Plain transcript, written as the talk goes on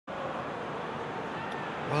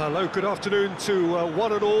Well, hello, good afternoon to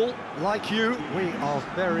one and all. Like you, we are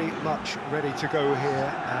very much ready to go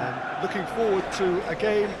here and looking forward to a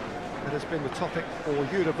game that has been the topic for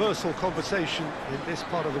universal conversation in this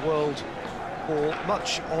part of the world for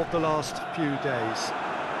much of the last few days.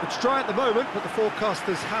 It's dry at the moment, but the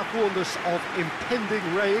forecasters have warned us of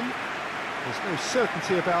impending rain. There's no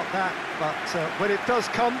certainty about that, but when it does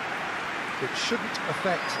come, it shouldn't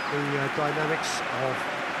affect the dynamics of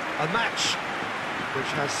a match which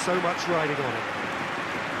has so much riding on it.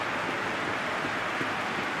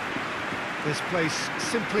 This place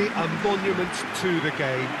simply a monument to the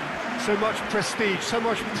game. So much prestige, so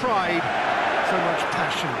much pride, so much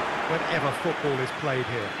passion whenever football is played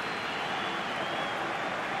here.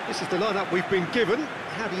 This is the lineup we've been given.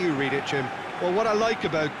 How do you read it, Jim? Well, what I like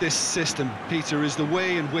about this system, Peter, is the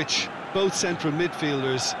way in which both central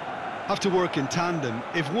midfielders have to work in tandem.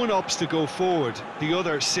 If one opts to go forward, the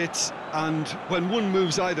other sits, and when one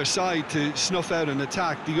moves either side to snuff out an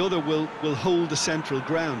attack, the other will hold the central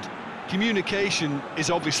ground. Communication is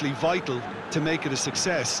obviously vital to make it a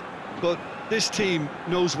success, but this team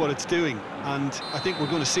knows what it's doing, and I think we're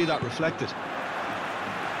going to see that reflected.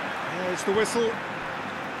 There's the whistle.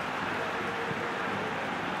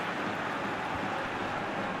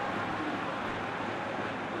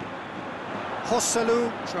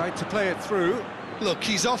 Joselu tried to play it through. Look,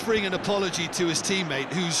 he's offering an apology to his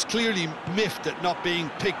teammate, who's clearly miffed at not being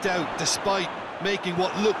picked out despite making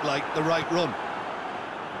what looked like the right run.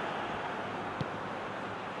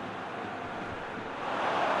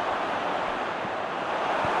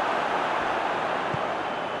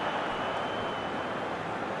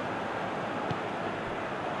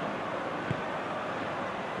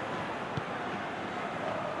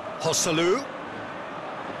 Joselu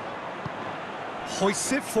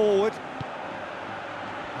hoists it forward.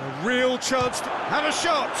 A real chance to have a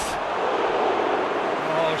shot.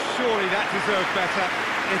 Oh, surely that deserved better.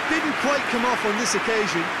 It didn't quite come off on this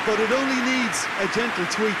occasion, but it only needs a gentle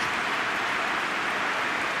tweak.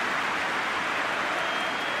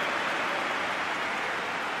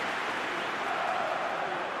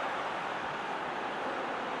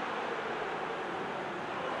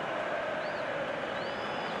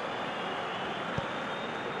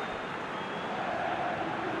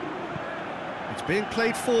 It's being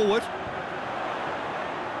played forward.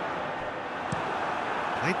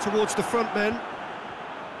 Played towards the front men.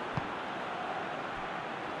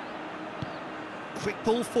 Quick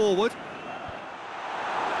ball forward.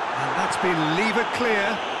 And that's been levered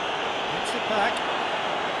clear. Gets it back.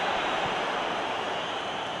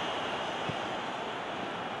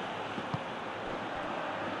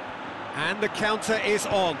 And the counter is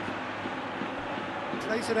on.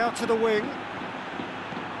 Plays it out to the wing.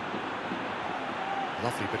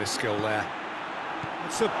 Lovely bit of skill there.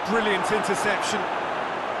 It's a brilliant interception.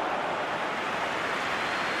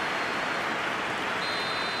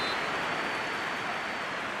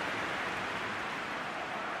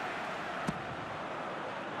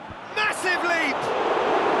 Massive leap!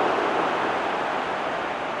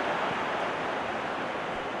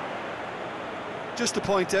 Just to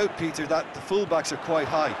point out, Peter, that the fullbacks are quite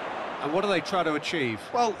high. And what do they try to achieve?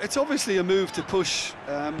 Well, it's obviously a move to push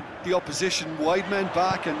the opposition wide men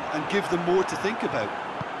back and give them more to think about.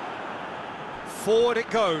 Forward it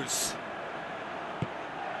goes.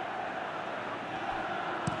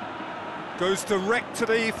 Goes direct to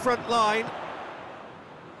the front line.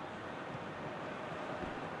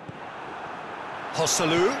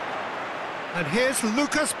 Joselu. And here's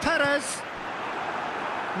Lucas Perez.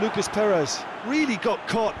 Lucas Perez really got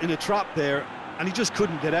caught in a trap there, and he just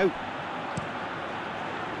couldn't get out.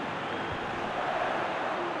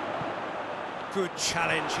 Good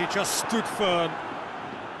challenge, he just stood firm.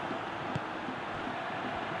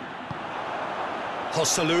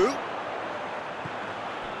 Joselu.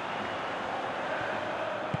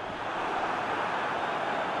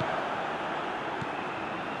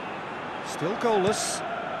 Still goalless.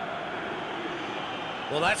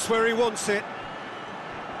 Well, that's where he wants it.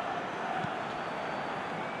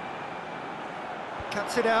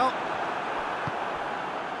 Cuts it out.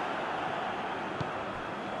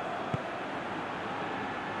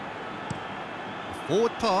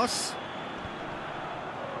 Forward pass.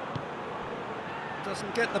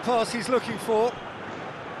 Doesn't get the pass he's looking for.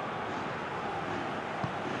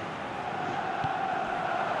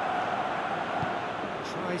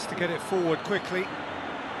 Tries to get it forward quickly.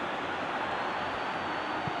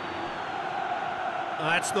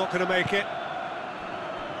 That's not going to make it.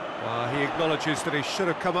 Well, he acknowledges that he should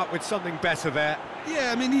have come up with something better there.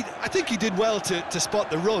 Yeah, I mean, I think he did well to spot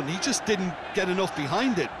the run. He just didn't get enough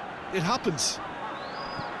behind it. It happens.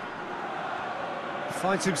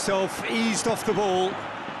 Finds himself eased off the ball.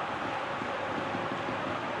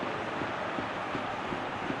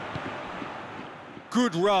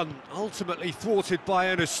 Good run, ultimately thwarted by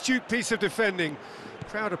an astute piece of defending.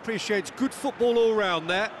 Crowd appreciates good football all round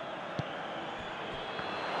there.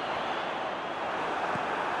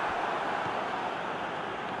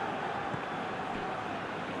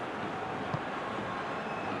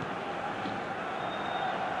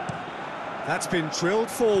 That's been drilled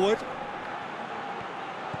forward.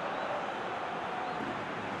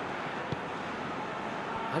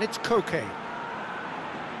 And it's Koke.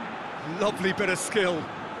 Lovely bit of skill.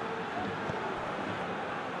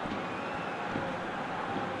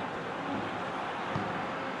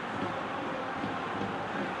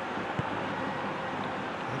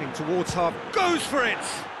 Heading towards half, goes for it!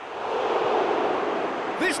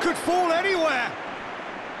 This could fall anywhere!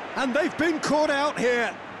 And they've been caught out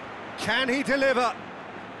here. Can he deliver?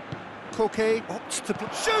 Koke opts to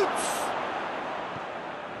shoots!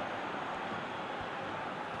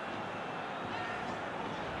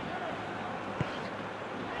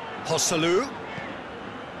 Hosselu.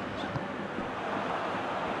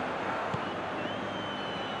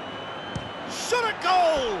 Shot at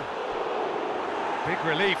goal! Big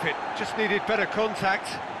relief, it just needed better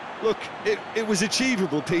contact. Look, it was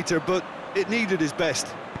achievable, Peter, but it needed his best.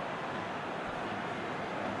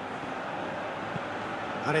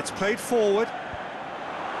 And it's played forward.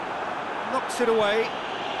 Knocks it away.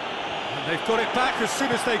 And they've got it back as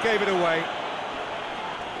soon as they gave it away.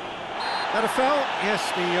 That a foul? Yes,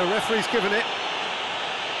 the referee's given it.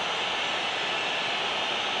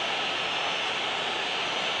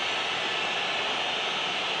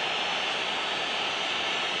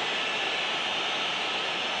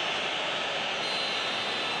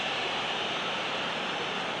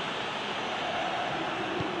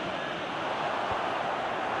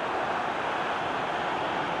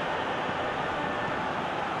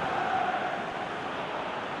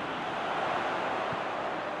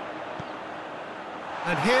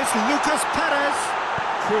 And here's Lucas Perez.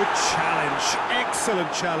 Good challenge,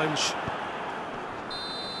 excellent challenge.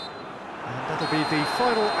 And that'll be the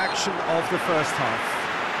final action of the first half.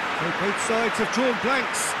 So both sides have drawn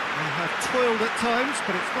blanks and have toiled at times,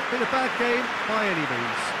 but it's not been a bad game by any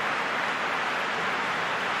means.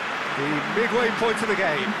 The midway point of the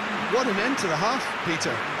game. What an end to the half,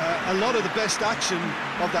 Peter. A lot of the best action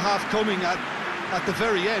of the half coming at the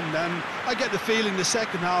very end, and I get the feeling the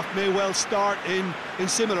second half may well start in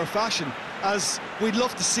similar fashion, as we'd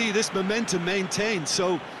love to see this momentum maintained,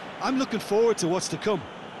 so I'm looking forward to what's to come.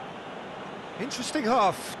 Interesting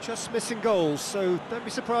half, just missing goals, so don't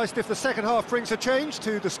be surprised if the second half brings a change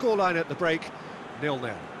to the scoreline at the break,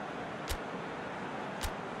 0-0.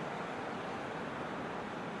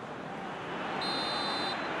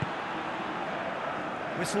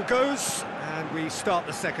 Whistle goes, and we start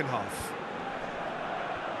the second half.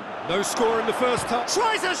 No score in the first half.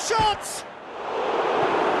 Tries a shot!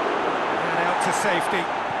 And out to safety.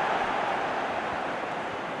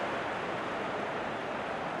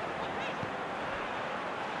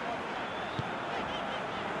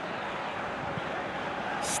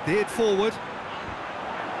 Steered forward.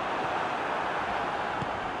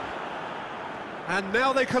 And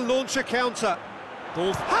now they can launch a counter.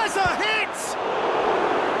 Ball has a hit!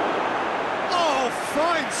 Oh,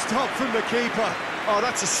 fine stop from the keeper. Oh,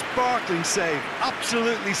 that's a sparkling save,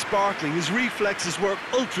 absolutely sparkling. His reflexes work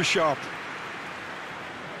ultra sharp.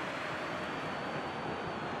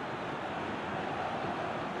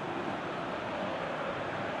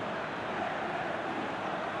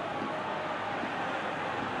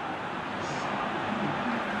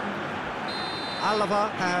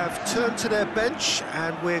 Alaves have turned to their bench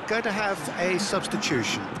and we're going to have a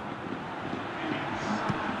substitution.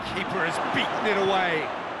 Keeper has beaten it away.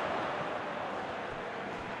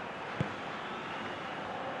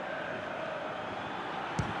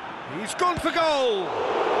 He's gone for goal!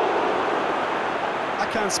 I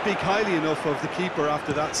can't speak highly enough of the keeper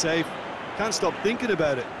after that save. Can't stop thinking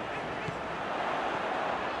about it.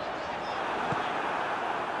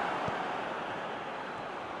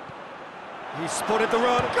 He's spotted the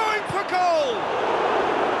run, going for goal!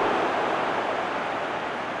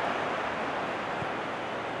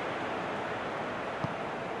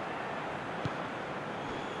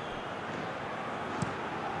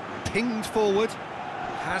 Pinged forward.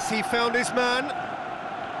 Has he found his man?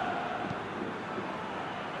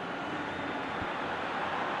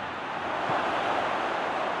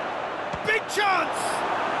 Big chance!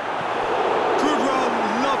 Good run,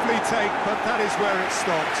 lovely take, but that is where it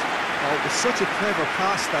stopped. Oh, it was such a clever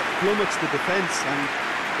pass that flummoxed the defence, and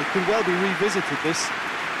it could well be revisited, this.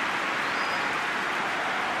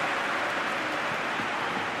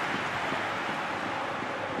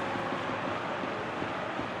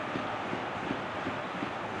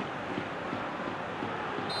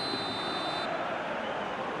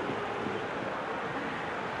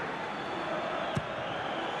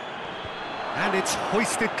 And it's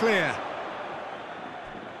hoisted clear.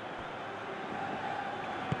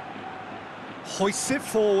 Hoists it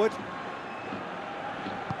forward.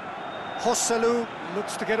 Joselu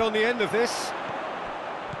looks to get on the end of this.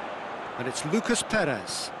 And it's Lucas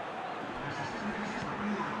Perez.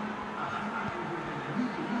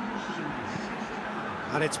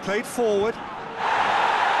 And it's played forward.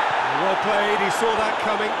 Well played, he saw that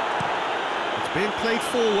coming. It's being played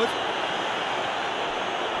forward.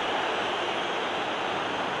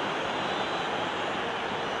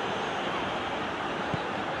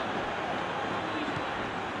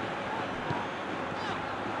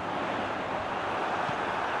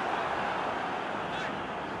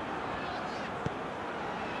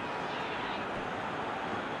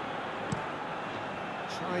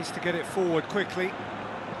 Tries to get it forward quickly.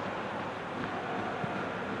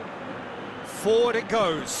 Forward it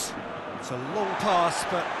goes. It's a long pass,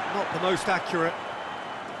 but not the most accurate.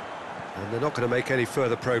 And they're not going to make any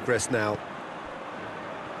further progress now.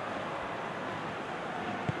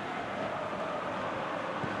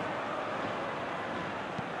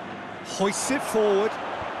 Hoists it forward.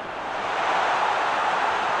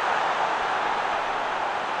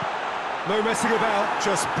 No messing about,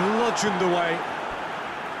 just bludgeoned away.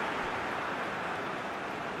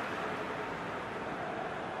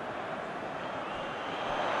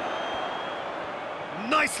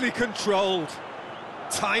 Nicely controlled.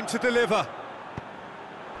 Time to deliver.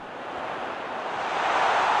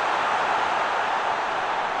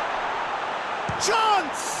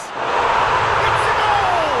 Chance! It's a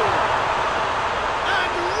goal!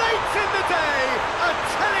 And late in the day, a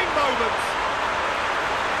telling moment.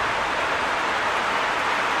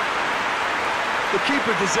 The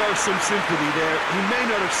keeper deserves some sympathy there. He may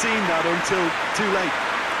not have seen that until too late.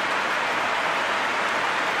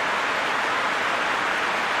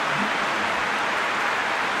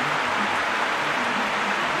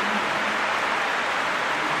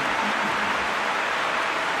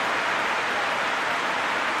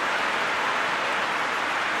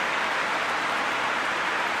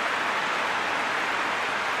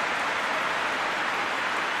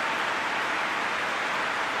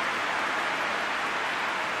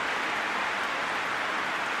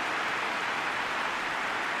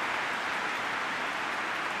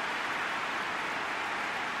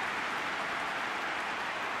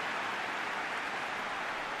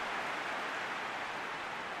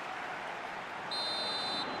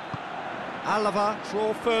 Alaves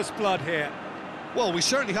draw first blood here. Well, we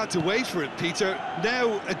certainly had to wait for it, Peter.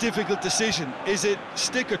 Now a difficult decision. Is it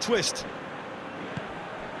stick or twist?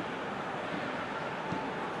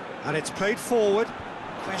 And it's played forward.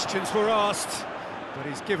 Questions were asked, but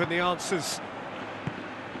he's given the answers.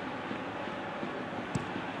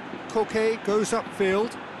 Koke goes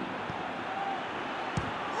upfield.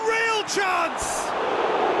 Real chance!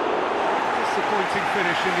 Disappointing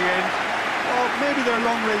finish in the end. Well, maybe their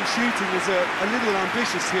long-range shooting is a little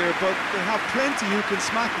ambitious here, but they have plenty who can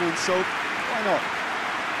smack one, so why not?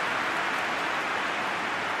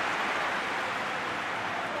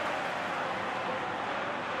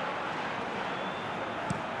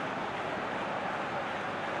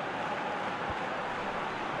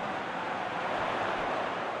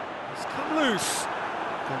 It's come loose.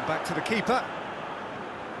 Gone back to the keeper.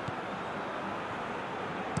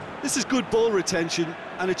 This is good ball retention,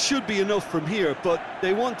 and it should be enough from here, but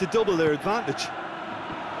they want to double their advantage.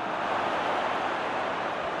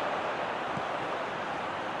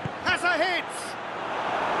 Has a hit!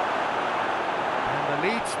 And the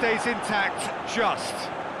lead stays intact, just.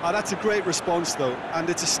 Ah, that's a great response, though, and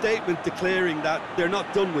it's a statement declaring that they're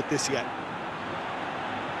not done with this yet.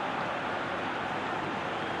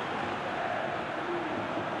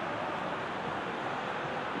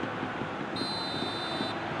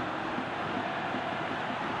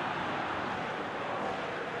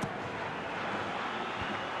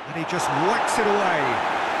 And he just whacks it away.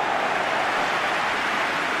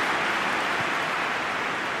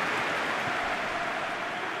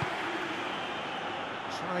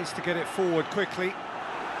 Tries to get it forward quickly.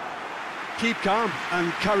 Keep calm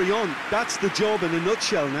and carry on. That's the job in a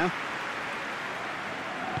nutshell now.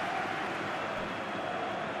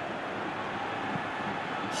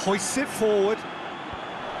 Hoists it forward.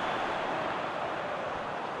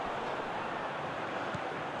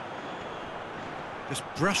 Just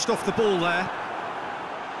brushed off the ball there.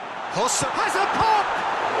 Hossa has a pop!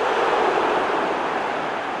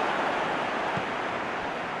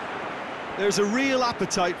 There's a real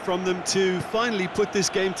appetite from them to finally put this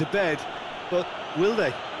game to bed, but will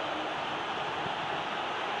they?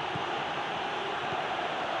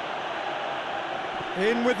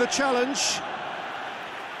 In with the challenge.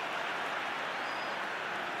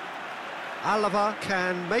 Alava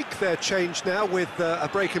can make their change now with a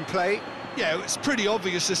break in play. Yeah, it's pretty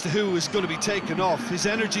obvious as to who was going to be taken off. His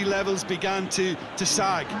energy levels began to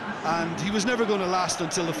sag, and he was never going to last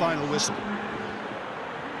until the final whistle.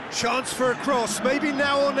 Chance for a cross, maybe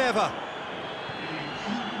now or never.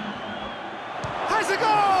 Has a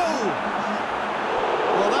goal!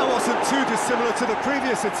 Well, that wasn't too dissimilar to the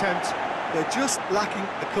previous attempt. They're just lacking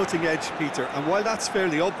a cutting edge, Peter, and while that's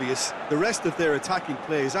fairly obvious, the rest of their attacking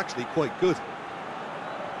play is actually quite good.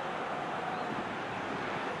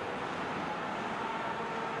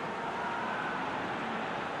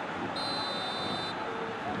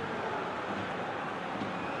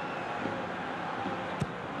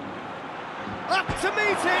 Up to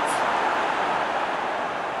meet it!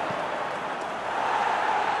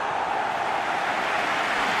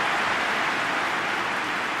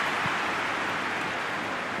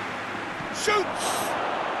 Shoots!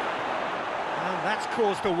 And that's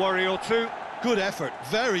caused a worry or two. Good effort,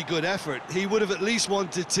 very good effort. He would have at least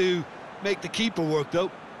wanted to make the keeper work, though.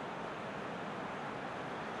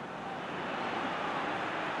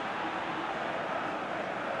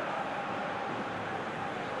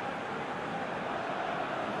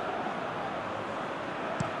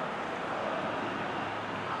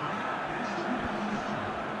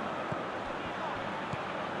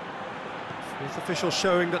 This official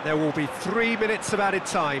showing that there will be 3 minutes of added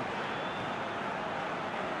time.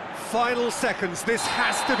 Final seconds, this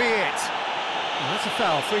has to be it. Oh, that's a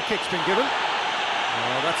foul, free kick's been given.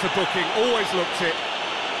 Oh, that's a booking, always looked it.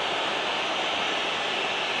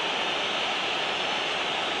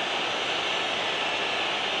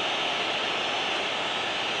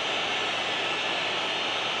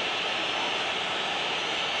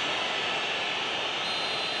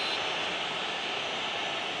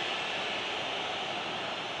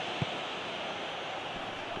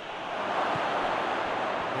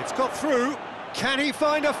 It's got through. Can he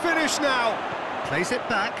find a finish now? Plays it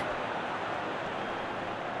back.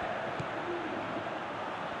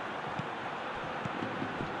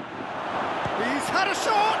 He's had a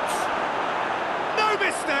shot! No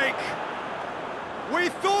mistake! We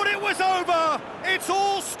thought it was over! It's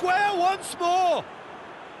all square once more!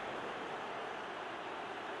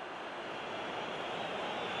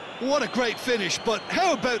 What a great finish, but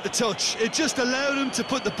how about the touch? It just allowed him to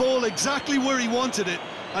put the ball exactly where he wanted it,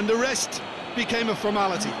 and the rest became a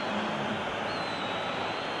formality.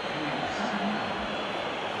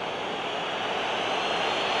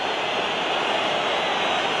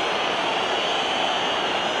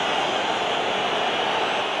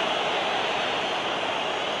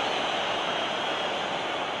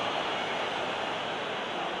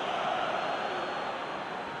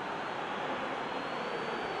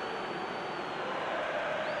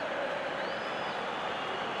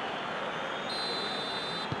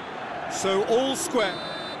 So all square.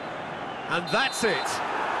 And that's it.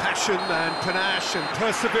 Passion and panache and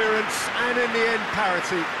perseverance, and in the end,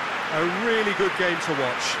 parity. A really good game to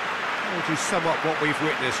watch. How would you sum up what we've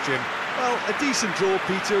witnessed, Jim? Well, a decent draw,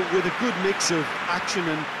 Peter, with a good mix of action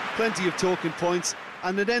and plenty of talking points,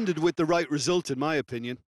 and it ended with the right result, in my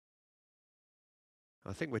opinion.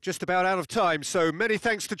 I think we're just about out of time, so many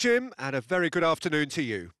thanks to Jim, and a very good afternoon to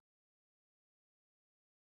you.